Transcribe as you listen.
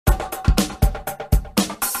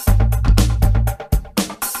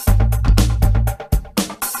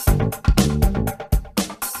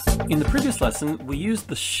In the previous lesson, we used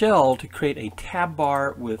the shell to create a tab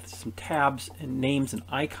bar with some tabs and names and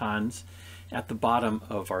icons at the bottom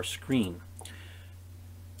of our screen.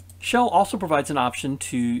 Shell also provides an option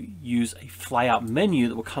to use a flyout menu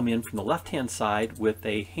that will come in from the left-hand side with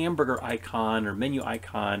a hamburger icon or menu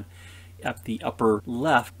icon at the upper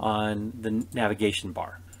left on the navigation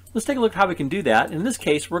bar. Let's take a look at how we can do that. In this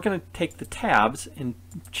case, we're going to take the tabs and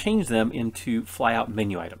change them into flyout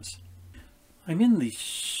menu items. I'm in the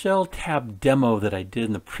shell tab demo that I did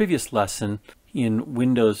in the previous lesson in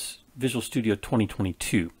Windows Visual Studio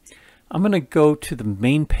 2022. I'm going to go to the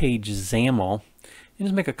main page XAML and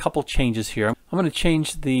just make a couple changes here. I'm going to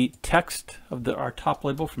change the text of our top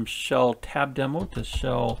label from shell tab demo to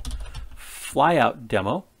shell flyout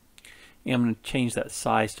demo. And I'm going to change that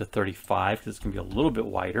size to 35 because it's going to be a little bit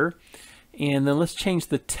wider. And then let's change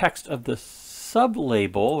the text of the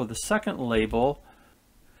sub-label or the second label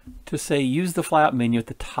to say use the flyout menu at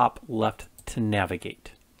the top left to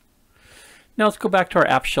navigate. Now let's go back to our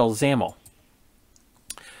AppShell.xaml.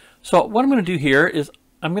 So what I'm going to do here is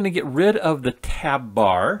I'm going to get rid of the tab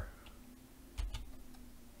bar.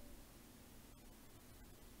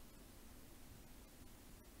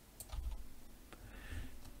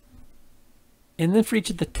 And then for each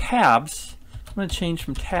of the tabs, I'm going to change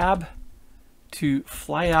from tab to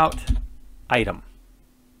flyout item.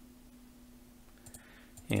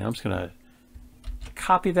 And I'm just going to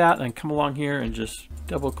copy that and come along here and just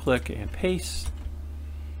double click and paste.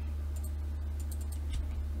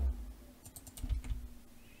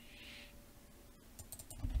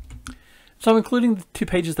 So I'm including the two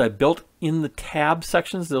pages that I built in the tab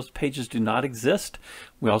sections. Those pages do not exist.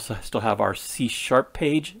 We also still have our C#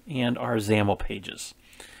 page and our XAML pages.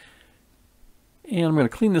 And I'm going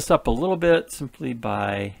to clean this up a little bit simply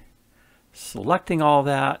by selecting all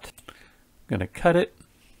that. I'm going to cut it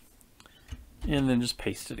and then just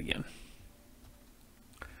paste it again.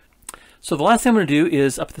 So the last thing I'm going to do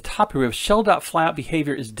is up at the top here we have shell.flyout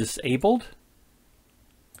behavior is disabled.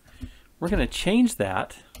 We're going to change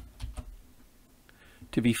that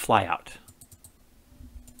to be flyout.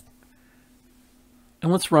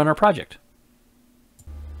 And let's run our project.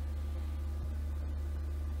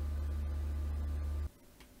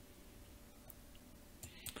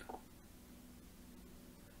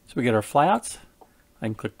 So we get our flyouts. I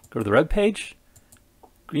can go to the red page,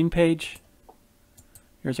 green page.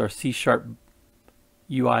 Here's our C#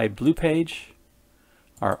 UI blue page,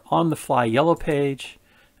 our on the fly yellow page,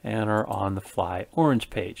 and our on the fly orange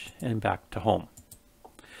page, and back to home.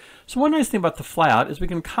 So one nice thing about the flyout is we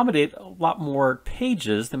can accommodate a lot more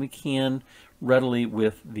pages than we can readily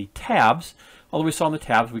with the tabs. Although we saw in the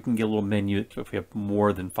tabs we can get a little menu if we have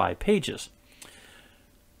more than 5 pages.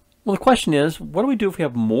 Well, the question is, what do we do if we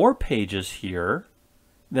have more pages here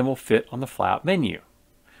than will fit on the flyout menu?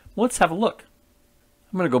 Well, let's have a look.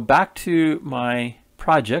 I'm going to go back to my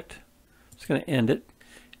project. I'm just going to end it,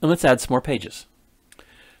 and let's add some more pages.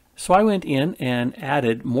 So I went in and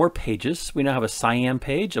added more pages. We now have a cyan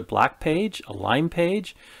page, a black page, a lime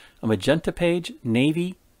page, a magenta page,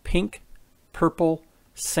 navy, pink, purple,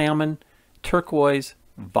 salmon, turquoise,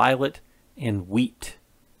 violet, and wheat.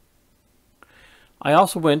 I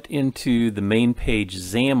also went into the main page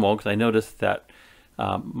XAML because I noticed that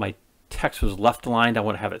my text was left aligned. I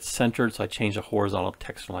want to have it centered, so I changed the horizontal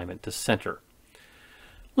text alignment to center.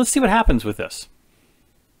 Let's see what happens with this.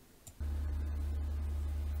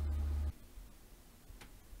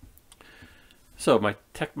 So my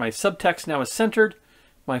subtext now is centered.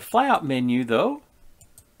 My flyout menu, though,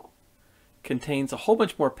 contains a whole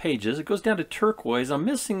bunch more pages. It goes down to turquoise. I'm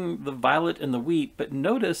missing the violet and the wheat, but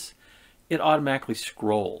notice it automatically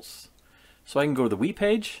scrolls. So I can go to the wheat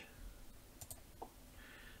page.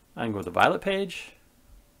 I can go to the violet page.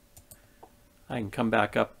 I can come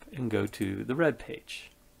back up and go to the red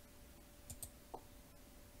page.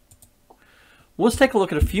 Well, let's take a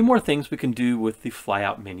look at a few more things we can do with the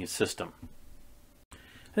flyout menu system.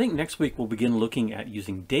 I think next week we'll begin looking at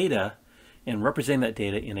using data and representing that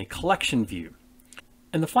data in a collection view.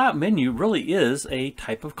 And the flyout menu really is a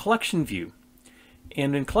type of collection view.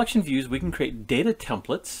 And in collection views, we can create data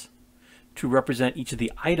templates to represent each of the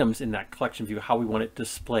items in that collection view, how we want it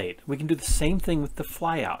displayed. We can do the same thing with the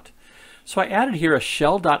flyout. So I added here a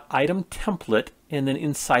shell.item template, and then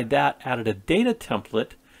inside that added a data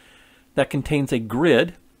template that contains a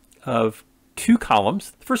grid of 2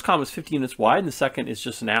 columns. The first column is 50 units wide, and the second is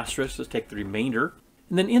just an asterisk. Let's take the remainder.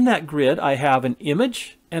 And then in that grid, I have an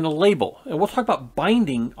image and a label. And we'll talk about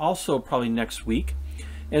binding also probably next week.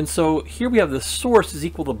 And so here we have the source is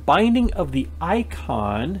equal to binding of the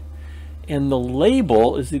icon and the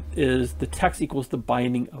label is the text equals the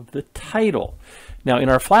binding of the title. Now in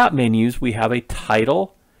our flyout menus, we have a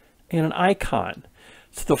title and an icon.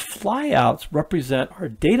 So the flyouts represent our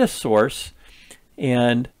data source,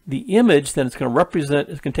 and the image then it's going to represent,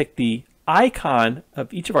 it's going to take the icon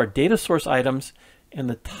of each of our data source items and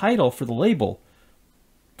the title for the label,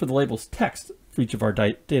 for the label's text for each of our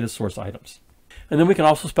data source items. And then we can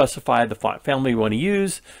also specify the font family we want to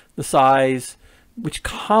use, the size, which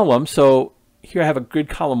column. So here I have a grid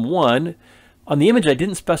column 1. On the image I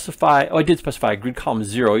didn't specify, I did specify a grid column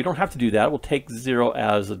 0. You don't have to do that. We'll take 0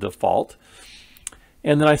 as a default.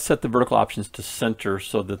 And then I set the vertical options to center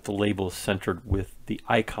so that the label is centered with the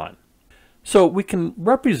icon. So we can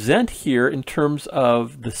represent here in terms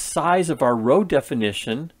of the size of our row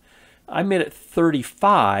definition. I made it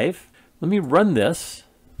 35. Let me run this.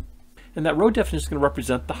 And that row definition is going to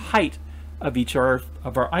represent the height of each of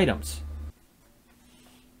our items.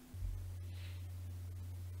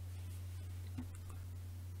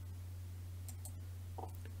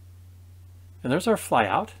 And there's our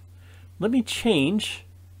flyout. Let me change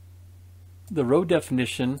the row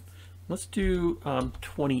definition. Let's do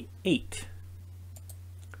 28.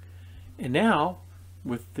 And now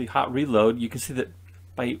with the hot reload, you can see that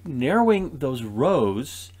by narrowing those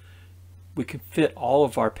rows, we can fit all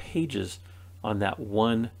of our pages on that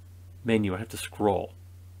one menu. I have to scroll.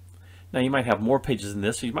 Now you might have more pages than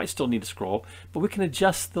this, so you might still need to scroll, but we can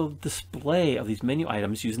adjust the display of these menu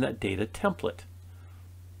items using that data template.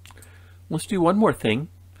 Let's do one more thing.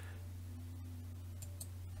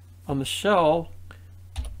 On the shell,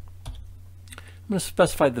 I'm going to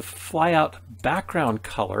specify the flyout background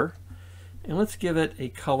color, and let's give it a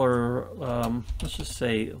color, let's just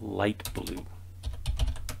say light blue.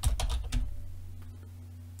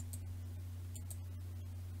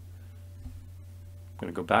 I'm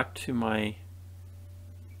going to go back to my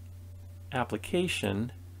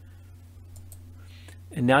application,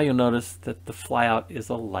 and now you'll notice that the flyout is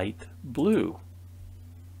a light blue.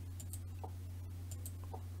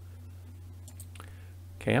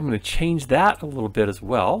 Okay, I'm going to change that a little bit as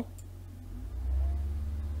well.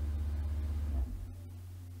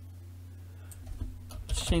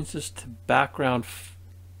 Let's change this to background,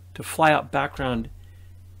 to flyout background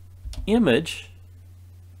image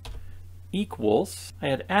equals, I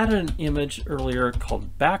had added an image earlier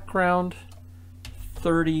called background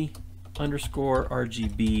 30 underscore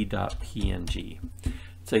RGB.png.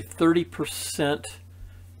 It's a 30%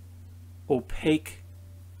 opaque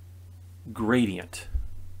gradient.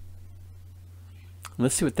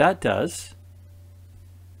 Let's see what that does.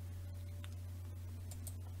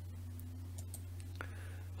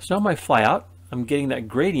 So now my flyout, I'm getting that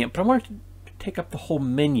gradient, but I want it to take up the whole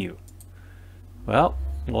menu. Well,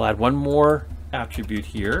 we'll add one more attribute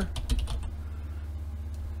here.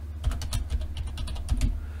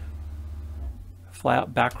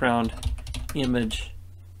 Flyout background image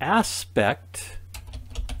aspect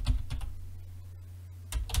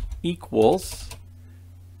equals,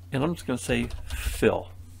 and I'm just going to say fill.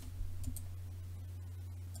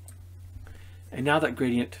 And now that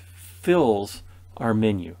gradient fills our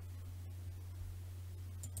menu.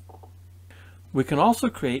 We can also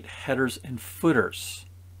create headers and footers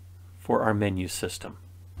for our menu system.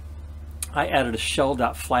 I added a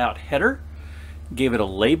shell.flyout header, gave it a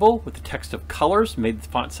label with the text of colors, made the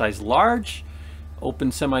font size large,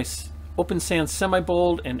 open sans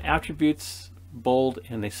semi-bold, and attributes bold,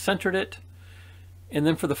 and they centered it. And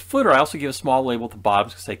then for the footer, I also gave a small label at the bottom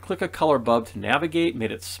to say click a color above to navigate,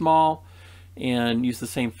 made it small, and use the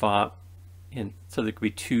same font, and so there could be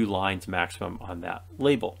 2 lines maximum on that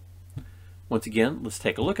label. Once again, let's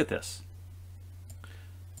take a look at this.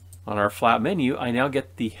 On our flyout menu, I now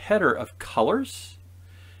get the header of colors,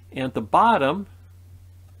 and at the bottom,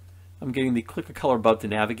 I'm getting the click a color above to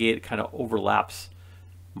navigate. It kind of overlaps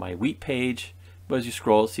my wheat page, but as you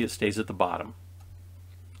scroll, see it stays at the bottom.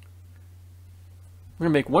 We're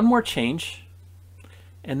going to make one more change,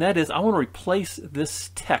 and that is I want to replace this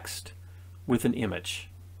text with an image.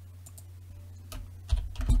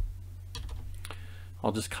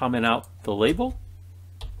 I'll just comment out the label.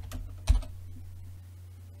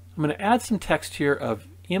 I'm going to add some text here of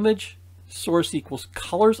image source equals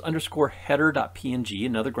colors underscore header.png,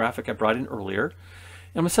 another graphic I brought in earlier. And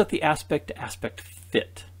I'm going to set the aspect to aspect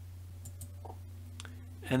fit.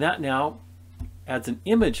 And that now adds an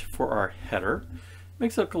image for our header.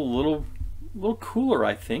 Makes it look a little cooler,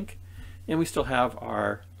 I think. And we still have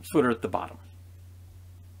our footer at the bottom.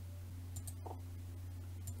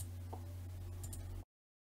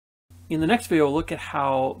 In the next video, we'll look at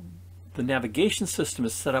how the navigation system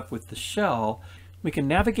is set up with the shell. We can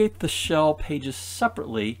navigate the shell pages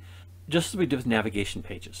separately just as we did with navigation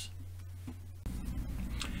pages.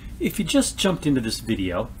 If you just jumped into this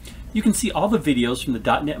video, you can see all the videos from the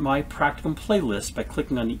 .NET MAUI Practicum playlist by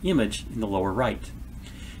clicking on the image in the lower right.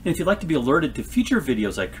 And if you'd like to be alerted to future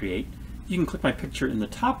videos I create, you can click my picture in the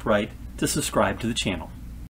top right to subscribe to the channel.